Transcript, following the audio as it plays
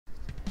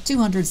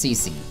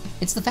200cc.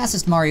 It's the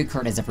fastest Mario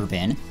Kart has ever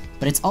been,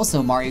 but it's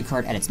also Mario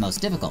Kart at its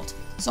most difficult,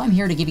 so I'm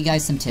here to give you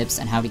guys some tips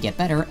on how to get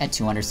better at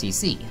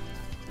 200cc.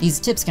 These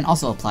tips can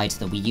also apply to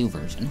the Wii U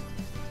version.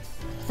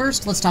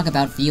 First, let's talk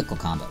about vehicle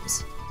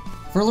combos.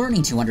 For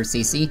learning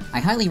 200cc, I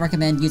highly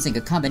recommend using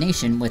a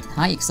combination with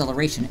high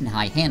acceleration and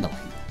high handling.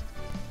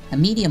 A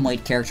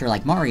medium-weight character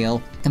like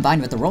Mario,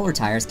 combined with the roller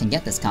tires, can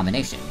get this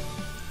combination.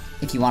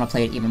 If you want to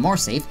play it even more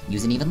safe,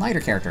 use an even lighter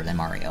character than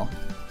Mario.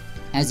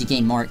 As you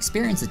gain more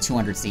experience at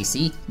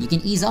 200cc, you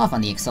can ease off on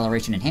the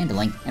acceleration and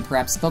handling, and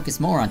perhaps focus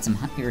more on some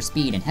higher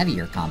speed and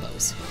heavier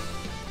combos.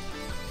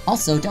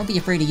 Also, don't be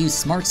afraid to use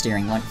smart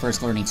steering when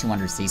first learning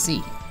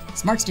 200cc.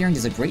 Smart steering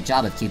does a great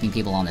job of keeping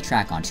people on the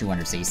track on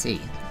 200cc.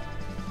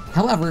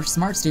 However,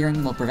 smart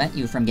steering will prevent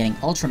you from getting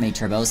ultra mini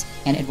turbos,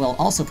 and it will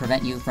also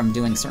prevent you from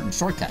doing certain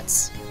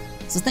shortcuts.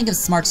 So think of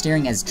smart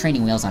steering as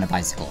training wheels on a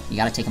bicycle. You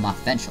gotta take them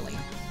off eventually.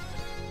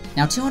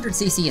 Now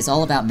 200cc is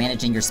all about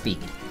managing your speed.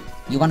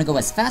 You want to go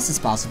as fast as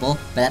possible,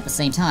 but at the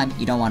same time,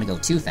 you don't want to go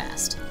too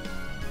fast.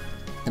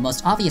 The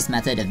most obvious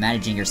method of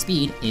managing your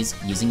speed is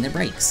using the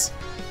brakes.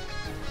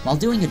 While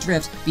doing a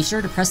drift, be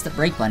sure to press the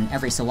brake button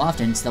every so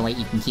often so that way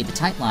you can keep the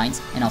tight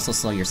lines and also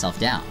slow yourself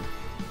down.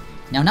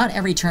 Now not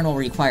every turn will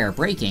require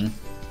braking,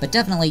 but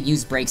definitely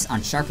use brakes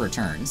on sharper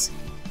turns.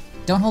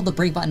 Don't hold the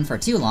brake button for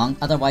too long,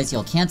 otherwise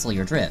you'll cancel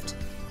your drift.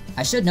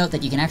 I should note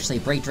that you can actually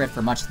brake drift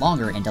for much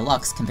longer in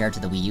Deluxe compared to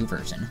the Wii U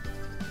version.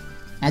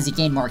 As you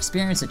gain more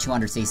experience with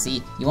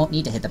 200cc, you won't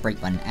need to hit the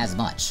brake button as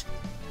much.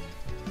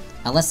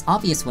 A less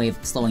obvious way of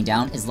slowing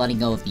down is letting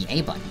go of the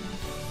A button.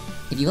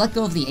 If you let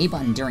go of the A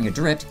button during a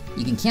drift,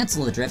 you can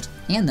cancel the drift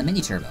and the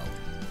mini turbo.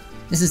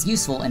 This is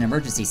useful in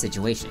emergency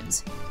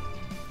situations.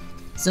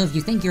 So if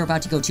you think you're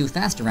about to go too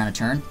fast around a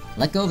turn,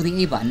 let go of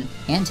the A button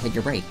and hit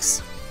your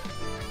brakes.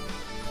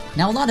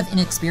 Now a lot of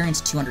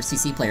inexperienced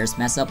 200cc players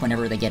mess up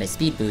whenever they get a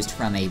speed boost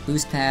from a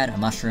boost pad, a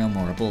mushroom,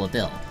 or a bullet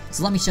bill,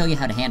 so let me show you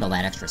how to handle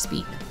that extra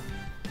speed.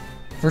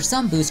 For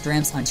some boost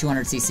ramps on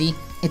 200cc,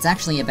 it's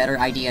actually a better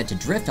idea to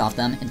drift off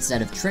them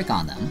instead of trick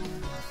on them.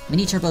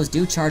 Mini turbos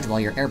do charge while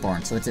you're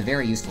airborne, so it's a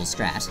very useful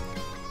strat.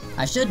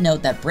 I should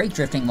note that brake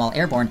drifting while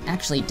airborne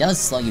actually does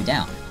slow you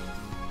down.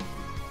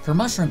 For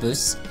mushroom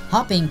boosts,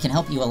 hopping can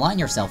help you align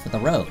yourself with the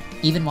road,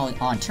 even while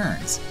on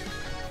turns.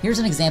 Here's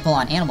an example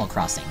on Animal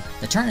Crossing.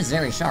 The turn is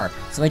very sharp,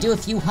 so I do a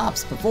few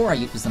hops before I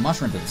use the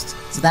mushroom boost,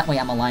 so that way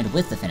I'm aligned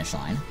with the finish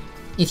line.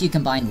 If you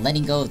combine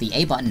letting go of the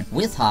A button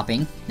with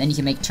hopping, then you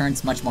can make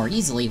turns much more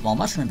easily while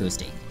mushroom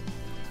boosting.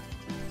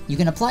 You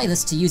can apply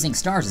this to using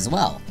stars as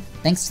well.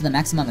 Thanks to the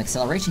maximum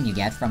acceleration you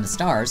get from the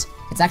stars,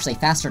 it's actually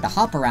faster to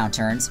hop around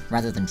turns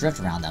rather than drift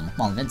around them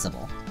while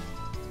invincible.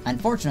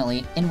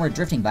 Unfortunately, inward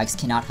drifting bikes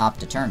cannot hop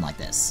to turn like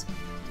this.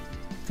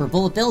 For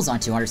bullet bills on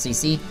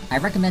 200cc, I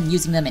recommend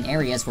using them in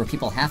areas where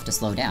people have to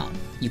slow down.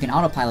 You can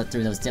autopilot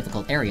through those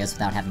difficult areas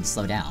without having to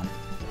slow down.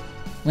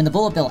 When the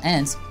bullet bill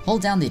ends,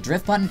 hold down the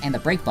drift button and the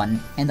brake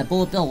button, and the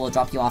bullet bill will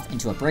drop you off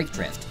into a brake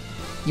drift.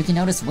 You can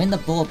notice when the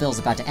bullet bill is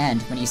about to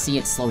end when you see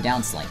it slow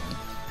down slightly.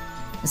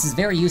 This is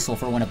very useful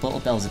for when a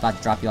bullet bill is about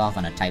to drop you off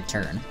on a tight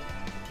turn.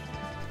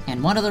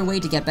 And one other way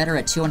to get better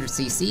at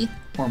 200cc,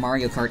 or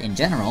Mario Kart in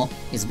general,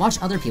 is watch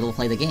other people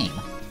play the game.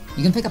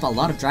 You can pick up a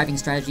lot of driving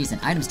strategies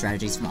and item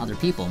strategies from other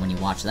people when you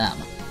watch them.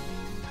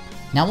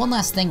 Now one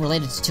last thing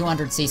related to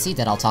 200cc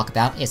that I'll talk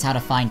about is how to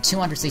find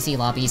 200cc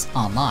lobbies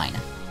online.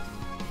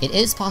 It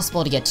is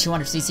possible to get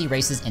 200cc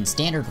races in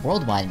standard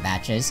worldwide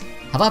matches,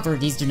 however,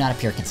 these do not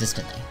appear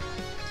consistently.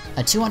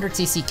 A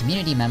 200cc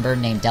community member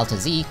named Delta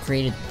Z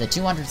created the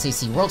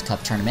 200cc World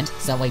Cup tournament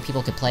so that way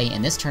people could play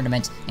in this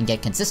tournament and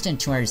get consistent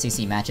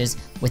 200cc matches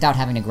without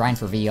having to grind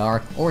for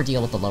VR or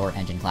deal with the lower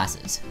engine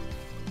classes.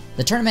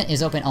 The tournament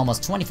is open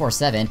almost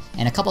 24/7,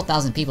 and a couple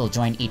thousand people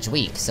join each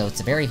week, so it's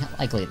very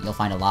likely that you'll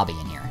find a lobby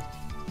in here.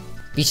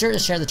 Be sure to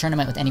share the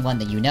tournament with anyone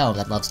that you know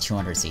that loves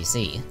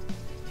 200cc.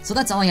 So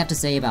that's all I have to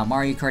say about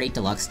Mario Kart 8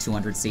 Deluxe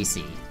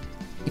 200cc.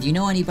 If you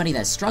know anybody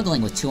that's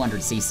struggling with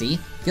 200cc,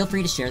 feel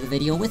free to share the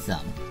video with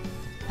them.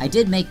 I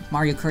did make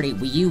Mario Kart 8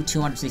 Wii U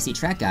 200cc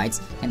track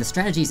guides, and the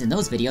strategies in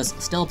those videos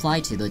still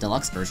apply to the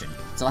Deluxe version,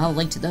 so I'll have a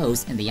link to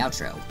those in the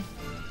outro.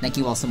 Thank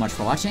you all so much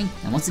for watching,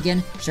 and once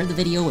again, share the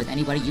video with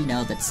anybody you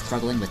know that's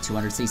struggling with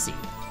 200cc.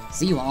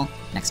 See you all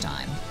next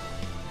time.